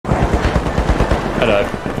I died.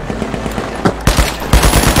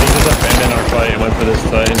 He just abandoned our fight and went for this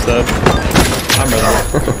fight instead. I'm running.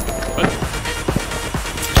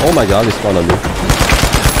 Oh my god, they spawned on me.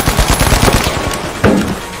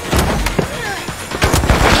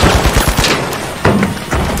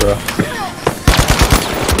 Bro.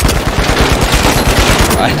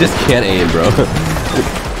 I just can't aim, bro.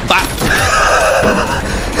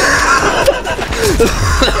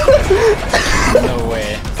 No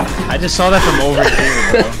way. I just saw that from over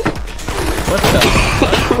here, bro. What the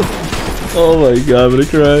fuck? Oh my god, I'm gonna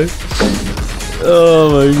cry. Oh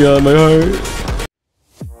my god, my heart.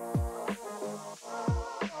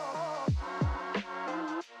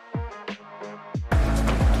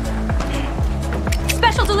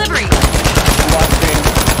 Special delivery.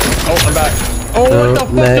 Oh, I'm back. Oh, what the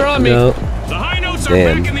fuck? They're on me. No. The high notes are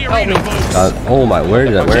Damn. back in the arena, folks. Oh my, where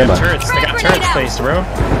am I? They got turrets placed, bro.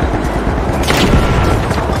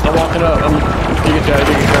 I'm walking up. You can try.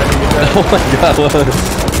 Oh my god, what?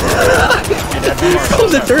 Oh,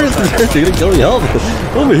 the turrets, you're gonna kill me, help me.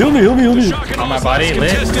 Help me. On my body,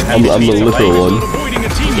 lit. I'm the literal one.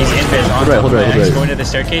 He's invis on Hold right. He's going to the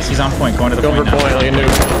staircase, he's on point, going to the Go for point now. point like a noob.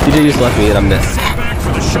 DJ just left me and I'm dead.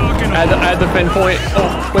 Add the pin point.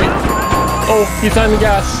 Oh, wait. Oh, he's on the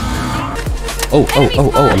gas. Oh,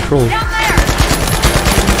 I'm trolling.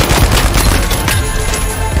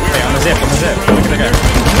 Hey, on the zip. Look at the guy.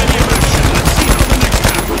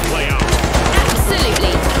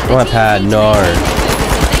 Absolutely. Oh, my pad, nar.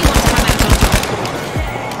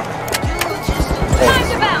 Time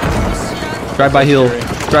to bounce. Drive by heal,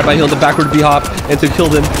 the backward B-hop, and to kill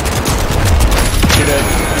them. You did.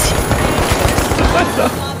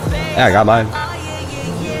 Yeah, I got mine.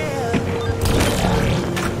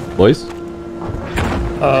 Boys? Looks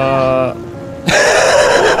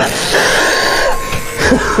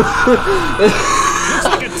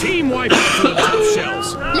like a team wipe out for the top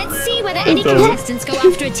shells. Let's see whether any contestants go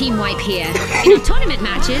after a team wipe here. In our tournament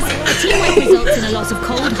matches, a team wipe results in a loss of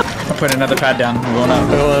cold. I'll put another pad down. I'm going up.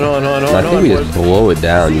 Hold on. I think we just blow it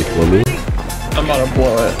down, you feel me? I'm about to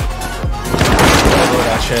blow it. Blow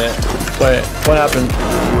that shit. Wait, what happened?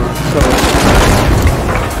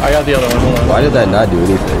 I got the other one. Hold on. Why did that not do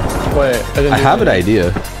anything? Wait, I have an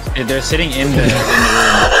idea. Dude, they're sitting in the room.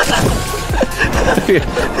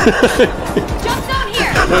 Jump down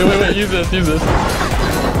here. Wait, use this. Jump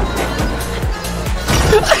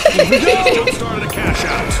started a cash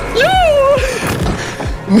out.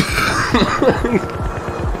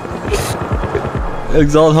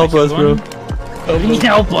 Exalt, help us, bro. You need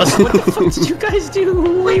help us. What the fuck did you guys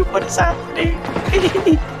do? Wait, what is happening?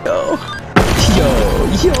 Yo.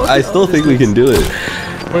 I still think we can do it.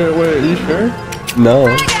 Wait, are you sure? No.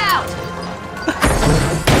 Frag out.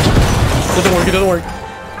 It doesn't work.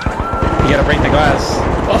 You gotta break the glass.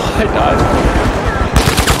 Oh, I died.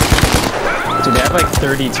 Dude, they have like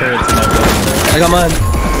 30 turrets in that building. I got mine.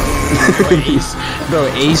 Bro,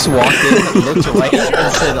 Ace walked in, looked right,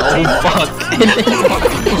 and said, "Oh fuck!"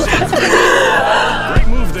 Great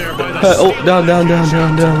move there by the Oh, down.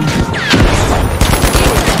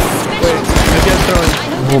 Wait, I get thrown.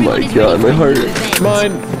 Oh my god, my heart.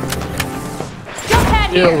 Mine. Jump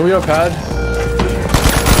pad here. Yeah, we got a pad.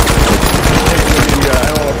 I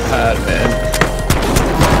don't want a pad, man.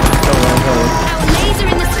 Come on. Our laser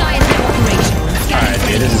in the sky is now operational. Alright,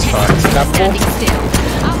 dude, this is fun. Standing still.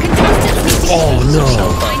 Our contestants need to no.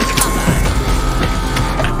 find cover.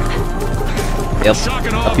 Yep.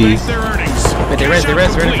 shocking all Happy. back their earnings. Wait, they res, right in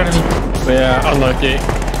front of me. But yeah, unlucky.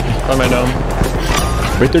 On my dome.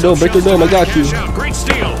 Break their dome, I got you. Cash out. Great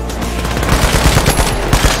steal.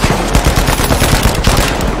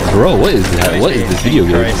 Bro, what is that? What is this video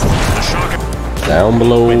game? Christ. A shocking. Down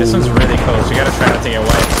below. Wait, this one's really close. We gotta try not to get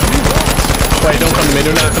wiped. Wait, don't come to me.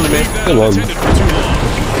 Do not come to me. Good one. Intended for too long.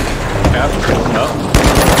 Yep. No.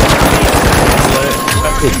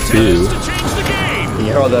 It's two. To change the game.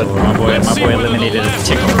 They're all dead. My boy eliminated a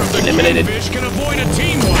tickle. Eliminated. Fish can avoid a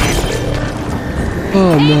team wipe.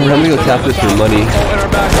 Oh no, I'm gonna go tap this for money. Oh, in our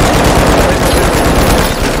back.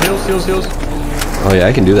 Heals. Oh yeah,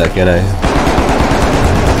 I can do that, can I?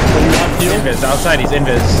 He's invis. Outside, he's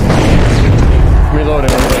invis. Reloading.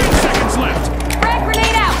 Seconds left. Frag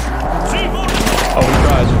grenade out. Oh, we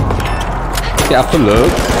tried. Yeah,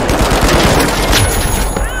 look.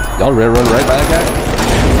 Y'all run right by that guy?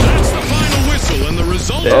 That's the final whistle and the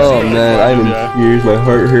result. Oh man, I'm in tears. My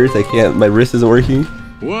heart hurts. I can't. My wrist isn't working.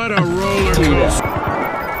 What a roller coaster.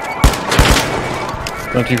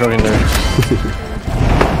 Don't you fucking there.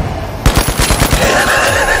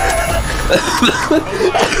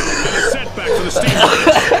 Setback for the Steam.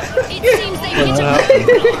 It seems they need to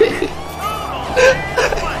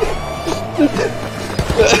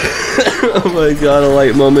Oh my god, a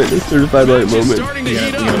light moment. A certified light Match is moment. starting to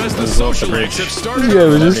heat up as the socialites have started Yeah,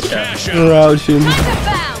 we're to just cash out. crouching.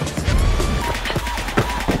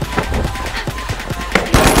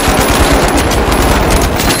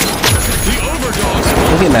 The overdogs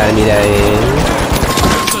Don't get mad at me, Daddy.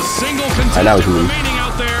 just a single I know what contender you mean. remaining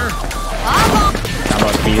out there. I'm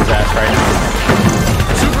about to beat his ass right now.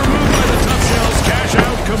 Super move by the Tough Shells. Cash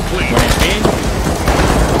out complete. 1 HP.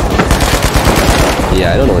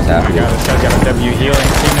 Yeah, I don't know what's happening. Got this guy's got a W healing.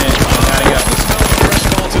 2 minutes. Gotta go.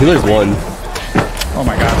 Healer's one. Oh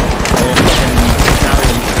my god.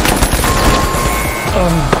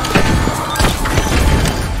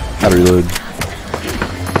 Gotta reload.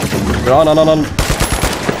 On.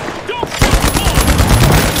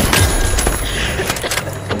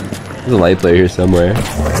 There's a light player here somewhere.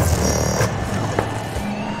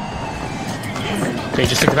 Okay,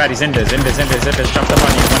 just took the patty. Zindas. Jumped up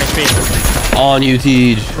on you. 1 HP. On you,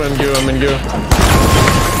 Tej. I'm in go.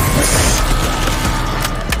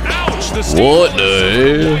 Ouch! The What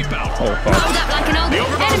the? wipeout. Oh fuck. Hold up like an old The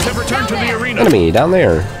overdogs have returned to the arena. Enemy down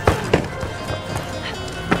there.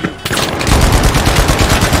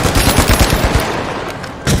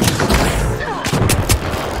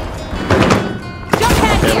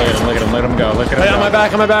 Okay, look at him, let him go. Look at him Hey, go. on my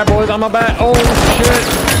back, boys. On my back. Oh, shit.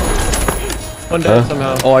 One dead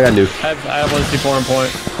somehow. Oh, I got nuke. I have 1 C4 on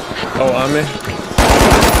point. Oh, on me.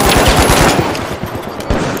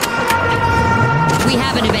 We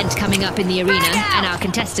have an event coming up in the arena, and our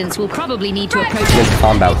contestants will probably need to approach it. Against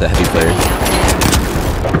combat with a heavy player.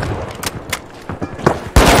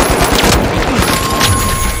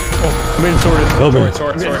 I'm being sorted.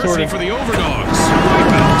 Sword. Sorting for the overdogs.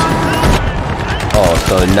 Wipeout. Oh,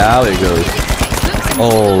 so now it goes.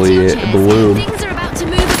 Oh, yeah, bloom. Things are about to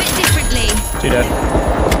move a bit differently. 2 dead.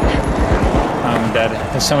 I'm dead.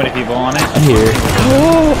 There's so many people on it. I'm here.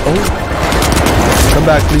 Oh. Come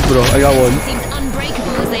back, please, bro. I got one. Seems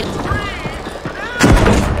unbreakable as they. The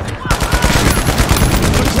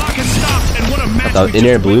clock has stopped, and what a match The we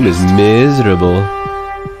in-air just bloom is witnessed. miserable.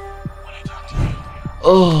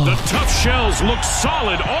 The Tough Shells look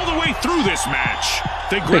solid all the way through this match.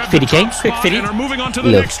 They grabbed the 50K, top quick spot 50. and are moving on to the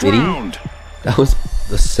Little next 50. round. That was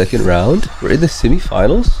the second round. We're in the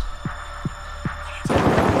semifinals.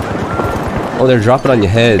 Oh, they're dropping on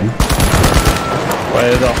your head. Wait,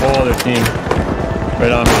 there's a whole other team.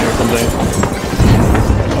 Right on me or something.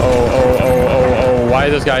 Oh. Why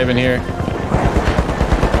is this guy even here?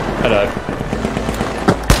 I died.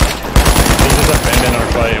 He just abandoned our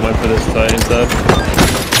fight and went for this fight instead.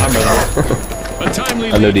 I'm ready. A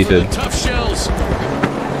timely I'm no lead for the defib. Tough Shells.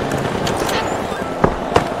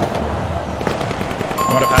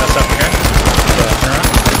 I'm gonna pass up here.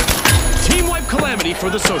 Team wipe calamity for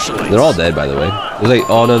the socialites. They're all dead, by the way. There's like,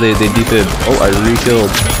 oh no, they defib. Oh, I re-killed.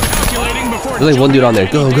 Calculating before There's like one dude on there.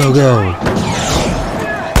 Go.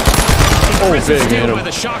 Oh, big, hit by him.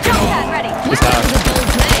 the shock and awe. This was a bold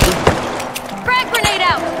play. Frag grenade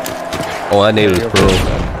out! Oh, that nade was pro.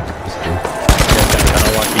 Gotta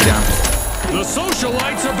walk me down. The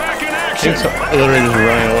socialites are back in action. He's literally just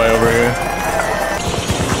running away over here.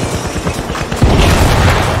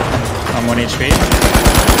 I'm 1 HP.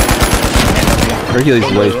 Hercules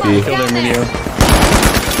is 1 HP. Killed their video.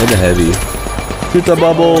 And the heavy. Shoot the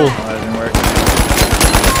bubble. Oh, that didn't work.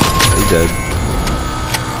 He's dead.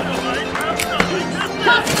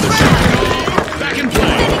 Back in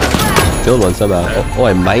play. Killed one somehow. Oh,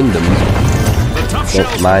 I mined them. The Tough Don't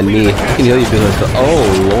Shells mind me. I can heal you, Billy. Oh,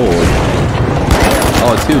 lord.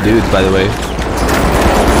 Oh, 2 dudes, by the way. in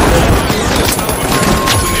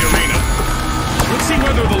the arena. Let's see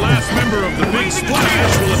whether the last member of the Big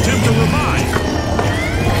Splash will attempt to revive.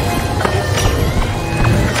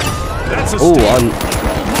 That's a Oh, steal. on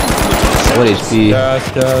 1 HP. Yes.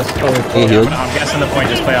 Oh, He healed. I'm guessing the point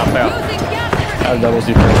just play out. I have double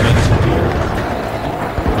C4 minutes.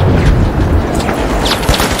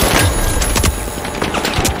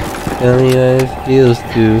 Tell me how it feels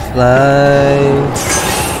to fly.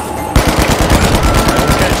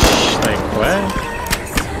 Like, what?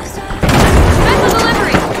 Special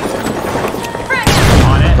delivery!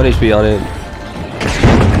 On it? 1 HP on it.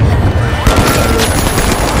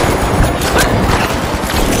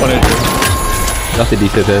 Not to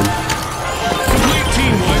defib him. Complete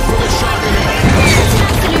team wipe for the shock and awe.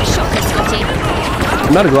 Absolute shocker, Scotty.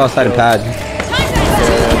 I'm about to go outside and pad. Shells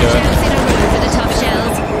in a row for the Tough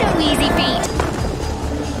Shells. No easy feat.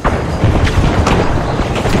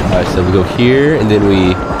 Alright, so we go here and then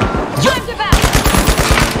we. Time to back!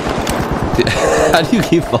 How do you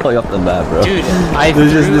keep falling off the map, bro? Dude,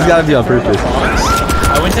 This gotta be on purpose.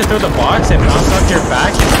 I went to throw the box and knocked off your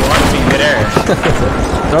back and aiming midair.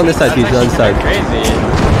 They're on this side, Pete. They're on this side. Crazy.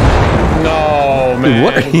 No, man. Dude,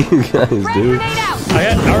 what are you guys doing? Grenade out.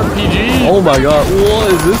 I got RPG. Oh my god, what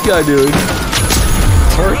is this guy doing?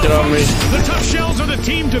 Working on me. The Tough Shells are the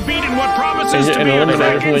team to beat in what promises to And be a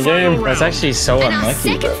eliminated from the final game. round. That's actually so And our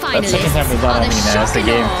unlucky. second But that's the second time we've finalists gone are on the that's the shock and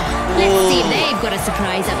game. awe. Let's see if they've got a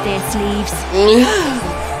surprise up their sleeves.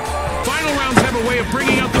 Final rounds have a way of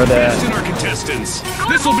bringing out the best in our contestants.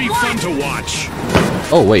 This will be fun to watch.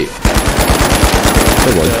 Oh, wait.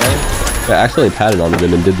 Good one. I accidentally patted on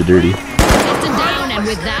them and did the dirty. Piston down, and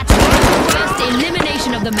with that, first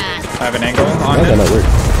elimination of the match. I have an angle on How did that him. not work?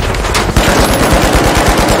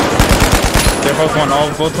 They're both one.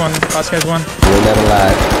 Both one. Last guy's one. You're never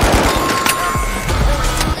lied.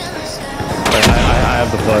 I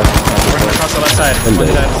have the play. We're across the left side. I'm One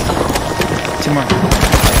dead. dead. Two more.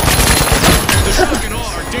 The Shock and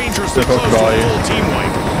Awe are dangerously close to a value. full team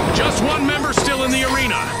wipe. Just one member still in the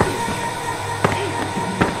arena.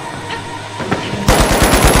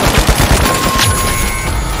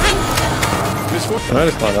 I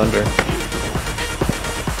just spawned under.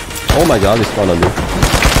 Oh my god, they spawned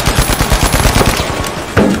under.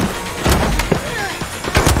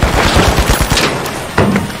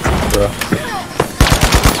 Bro.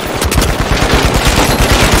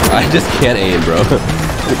 I just can't aim, bro.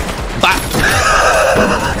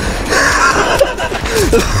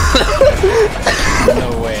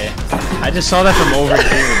 No way. I just saw that from over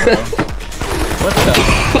here, bro. What the?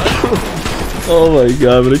 Oh my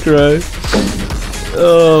god, I'm gonna cry.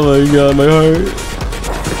 Oh my god, my heart.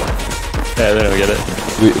 Yeah, they don't get it.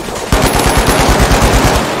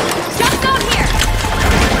 Shotgun here.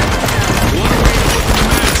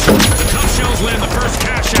 The Tough Shells land the first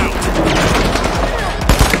cash out.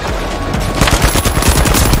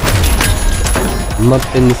 I'm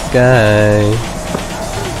up in the sky.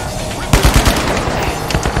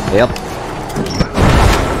 Yep.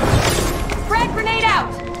 Frag grenade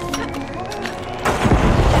out.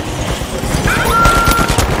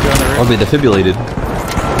 I'll be defibrillated.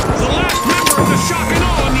 The last member of the Shock and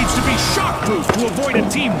Awe needs to be shock-proof to avoid a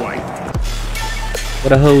team wipe.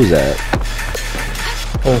 What a hose at?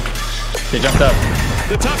 They jumped up.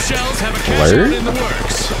 The Tough Shells have a cash Word? out in the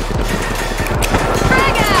works.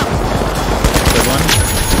 Frag out. Good one.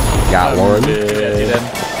 Got one. Yeah, he did.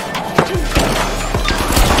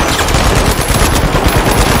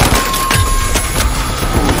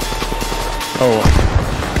 Oh,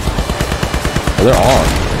 Oh, they're on.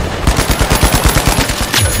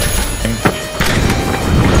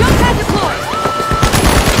 Jump pad deployed.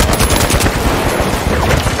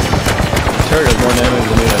 Terry does more damage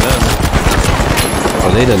than me and them.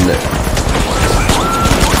 Oh, they didn't.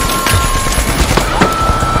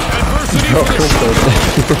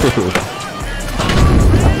 Adversity for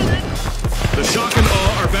the Shock and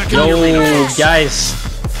Awe are back in the arena. Yo, guys.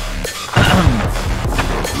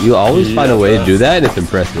 You always find a way to do that, and it's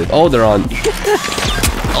impressive. Oh, they're on.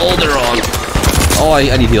 Oh, they're on. Oh,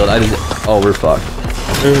 I need healed. Oh, we're fucked.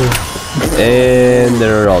 And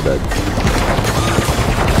they're all dead.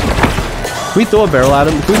 Can we throw a barrel at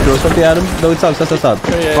him? Can we throw something at him? No, stop.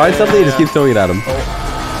 Find something and just keep throwing it at him.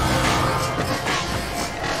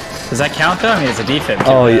 Does that count though? I mean, it's a defib.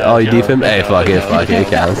 Oh, you defib? Hey, fuck it, it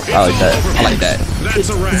counts. I like that. That's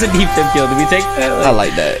a wrap. It's a defib kill. Did we take that? I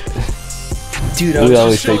like that. Dude, We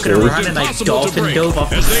always take joking those. around and I Impossible to dolphin break dove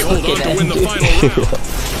off as they hold fucking on to win the end. final round.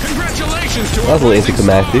 Congratulations to That was our a little rising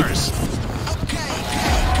anticlimactic. stars.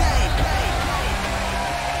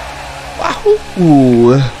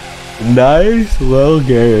 Ooh, nice little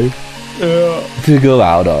game to go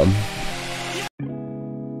out on.